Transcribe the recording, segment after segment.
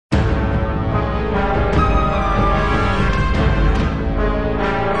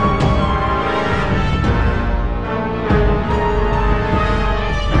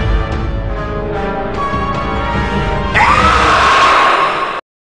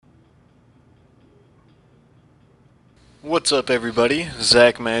What's up, everybody?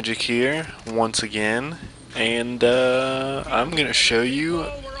 Zach Magic here once again, and I'm gonna show you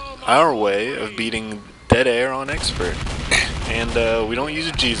our way of beating dead air on expert. And we don't use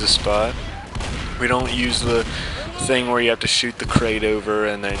a Jesus spot. We don't use the thing where you have to shoot the crate over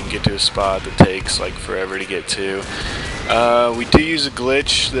and then get to a spot that takes like forever to get to. We do use a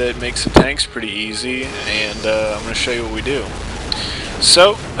glitch that makes the tanks pretty easy, and I'm gonna show you what we do.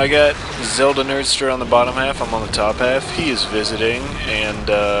 So, I got Zelda Nerdster on the bottom half, I'm on the top half. He is visiting,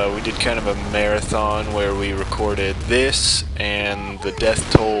 and we did kind of a marathon where we recorded this, and the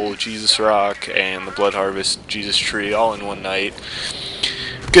Death Toll Jesus Rock, and the Blood Harvest Jesus Tree all in one night.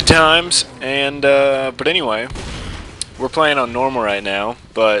 Good times, and, but anyway, we're playing on normal right now,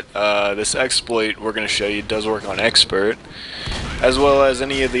 but this exploit we're going to show you does work on expert, as well as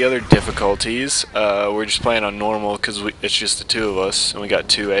any of the other difficulties. We're just playing on normal because it's just the two of us, and we got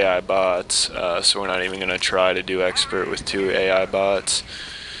two AI bots, so we're not even going to try to do expert with two AI bots,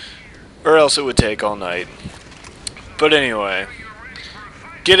 or else it would take all night. But anyway,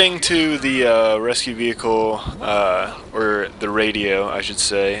 getting to the rescue vehicle, or the radio, I should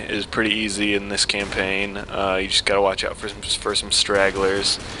say, is pretty easy in this campaign. You just gotta watch out for some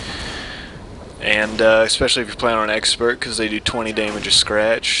stragglers. And especially if you're playing on expert, because they do 20 damage a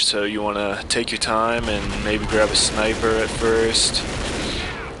scratch, so you want to take your time and maybe grab a sniper at first.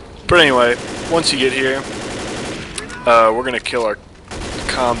 But anyway, once you get here, we're going to kill our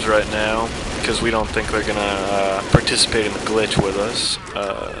comms right now, because we don't think they're going to participate in the glitch with us.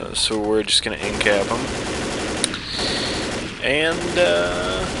 So we're just going to in-cap them. And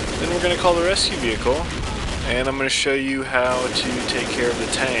then we're going to call the rescue vehicle. And I'm going to show you how to take care of the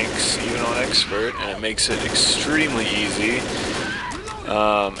tanks, even on expert, and it makes it extremely easy.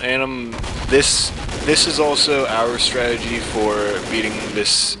 This is also our strategy for beating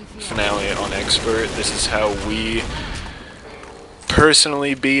this finale on expert. This is how we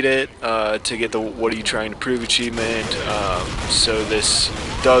personally beat it to get the "What are you trying to prove" achievement. So this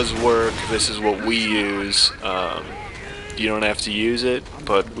does work. This is what we use. You don't have to use it,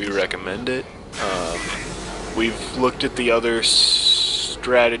 but we recommend it. We've looked at the other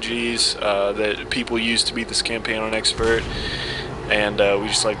strategies that people use to beat this campaign on expert, and we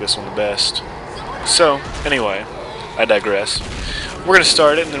just like this one the best. So, anyway, I digress. We're going to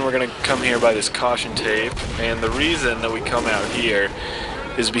start it, and then we're going to come here by this caution tape, and the reason that we come out here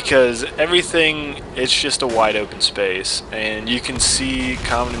is because everything, it's just a wide open space, and you can see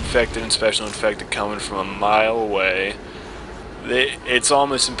common infected and special infected coming from a mile away. It's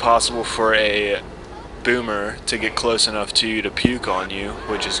almost impossible for a boomer to get close enough to you to puke on you,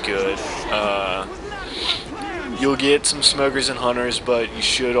 which is good. You'll get some smokers and hunters, but you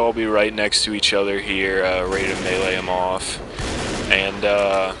should all be right next to each other here, ready to melee them off. And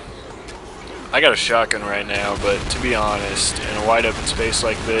I got a shotgun right now, but to be honest, in a wide open space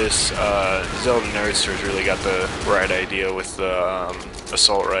like this, Zelda Nerdster's really got the right idea with the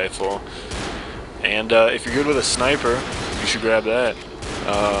assault rifle. And if you're good with a sniper, you should grab that.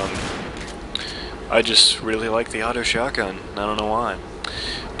 I just really like the auto shotgun. I don't know why.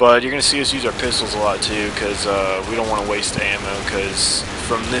 But you're going to see us use our pistols a lot too, because we don't want to waste ammo, because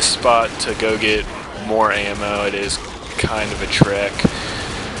from this spot to go get more ammo, it is kind of a trek.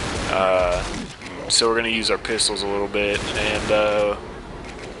 So we're going to use our pistols a little bit, and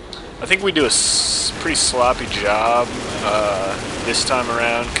I think we do a pretty sloppy job this time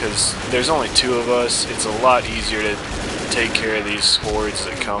around, because there's only two of us. It's a lot easier to take care of these hordes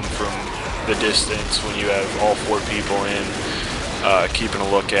that come from the distance when you have all four people in keeping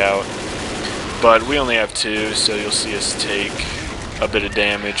a lookout. But we only have two, so you'll see us take a bit of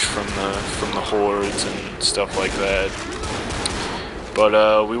damage from the hordes and stuff like that.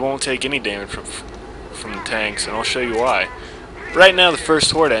 But we won't take any damage from the tanks, and I'll show you why. Right now the first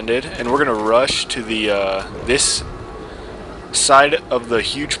horde ended, and we're gonna rush to the this side of the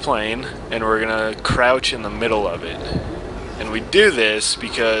huge plane, and we're gonna crouch in the middle of it. And we do this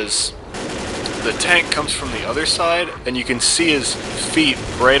because the tank comes from the other side, and you can see his feet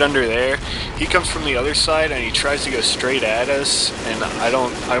right under there. He comes from the other side, and he tries to go straight at us, and I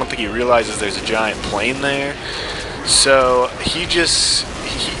don't think he realizes there's a giant plane there. So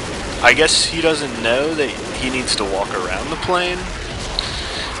I guess he doesn't know that he needs to walk around the plane,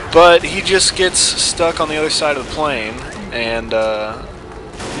 but he just gets stuck on the other side of the plane, and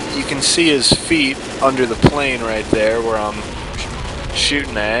you can see his feet under the plane right there where I'm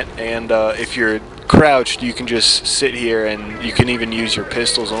shooting at. And if you're crouched, you can just sit here, and you can even use your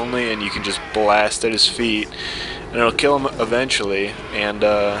pistols only, and you can just blast at his feet, and it'll kill him eventually. And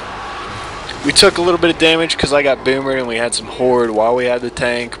we took a little bit of damage because I got boomered, and we had some horde while we had the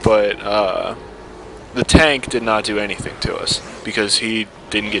tank, but the tank did not do anything to us because he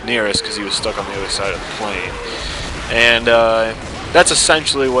didn't get near us because he was stuck on the other side of the plane. And that's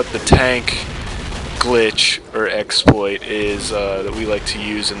essentially what the tank glitch or exploit is that we like to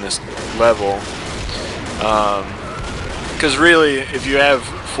use in this level. Because really, if you have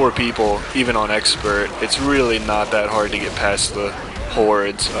 4 people, even on expert, it's really not that hard to get past the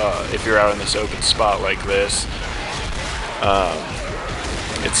hordes if you're out in this open spot like this.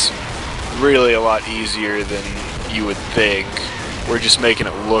 It's really a lot easier than you would think. We're just making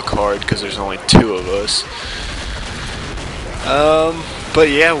it look hard because there's only 2 of us. But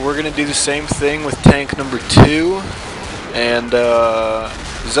yeah, we're gonna do the same thing with tank number 2, and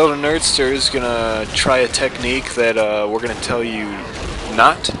Zelda Nerdster is gonna try a technique that we're gonna tell you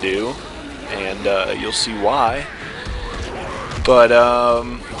not to do, and you'll see why. But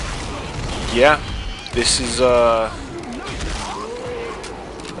yeah, this is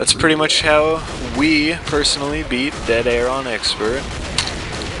that's pretty much how we personally beat Dead Air on Expert.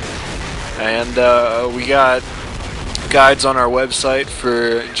 And we got guides on our website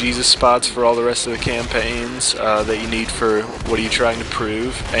for Jesus spots for all the rest of the campaigns that you need for What Are You Trying to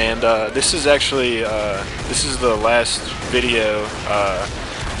Prove. And this is actually this is the last video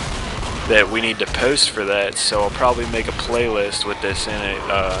that we need to post for that, so I'll probably make a playlist with this in it,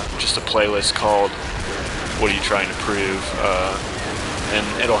 just a playlist called What Are You Trying to Prove,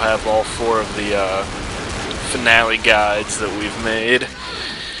 and it'll have all 4 of the finale guides that we've made.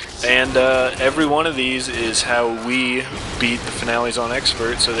 And every one of these is how we beat the finales on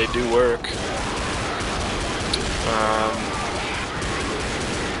Expert, so they do work.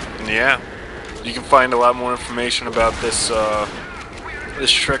 Yeah, you can find a lot more information about this this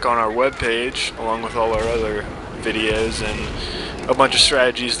trick on our webpage, along with all our other videos and a bunch of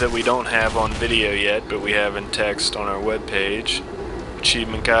strategies that we don't have on video yet, but we have in text on our webpage.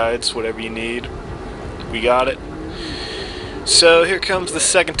 Achievement guides, whatever you need, we got it. So here comes the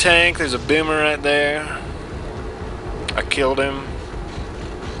second tank. There's a boomer right there. I killed him.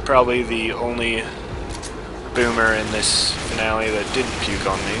 Probably the only boomer in this finale that didn't puke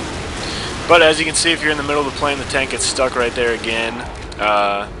on me. But as you can see, if you're in the middle of the plane, the tank gets stuck right there again.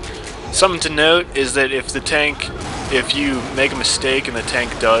 Something to note is that if you make a mistake and the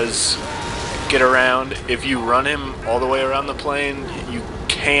tank does get around, if you run him all the way around the plane, you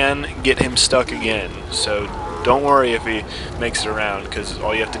can get him stuck again. So don't worry if he makes it around, because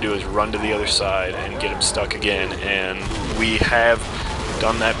all you have to do is run to the other side and get him stuck again, and we have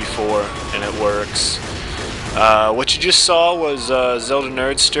done that before and it works. What you just saw was Zelda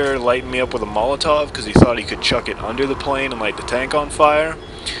Nerdster lighting me up with a Molotov because he thought he could chuck it under the plane and light the tank on fire.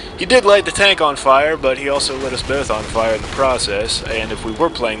 He did light the tank on fire, but he also lit us both on fire in the process, and if we were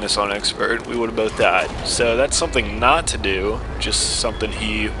playing this on Expert, we would have both died. So that's something not to do, just something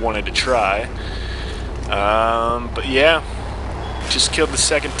he wanted to try. But yeah, just killed the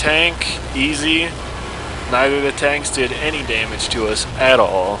second tank, easy. Neither of the tanks did any damage to us at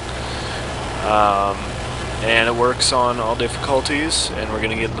all. And it works on all difficulties, and we're going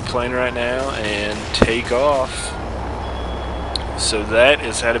to get in the plane right now and take off. So that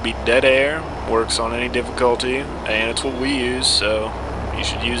is how to beat Dead Air. Works on any difficulty, and it's what we use, so you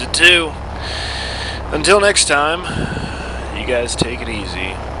should use it too. Until next time, you guys take it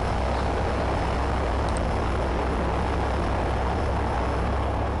easy.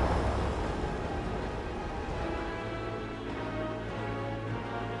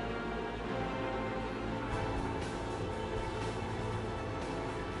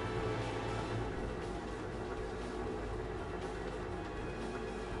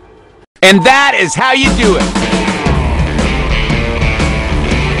 And that is how you do it.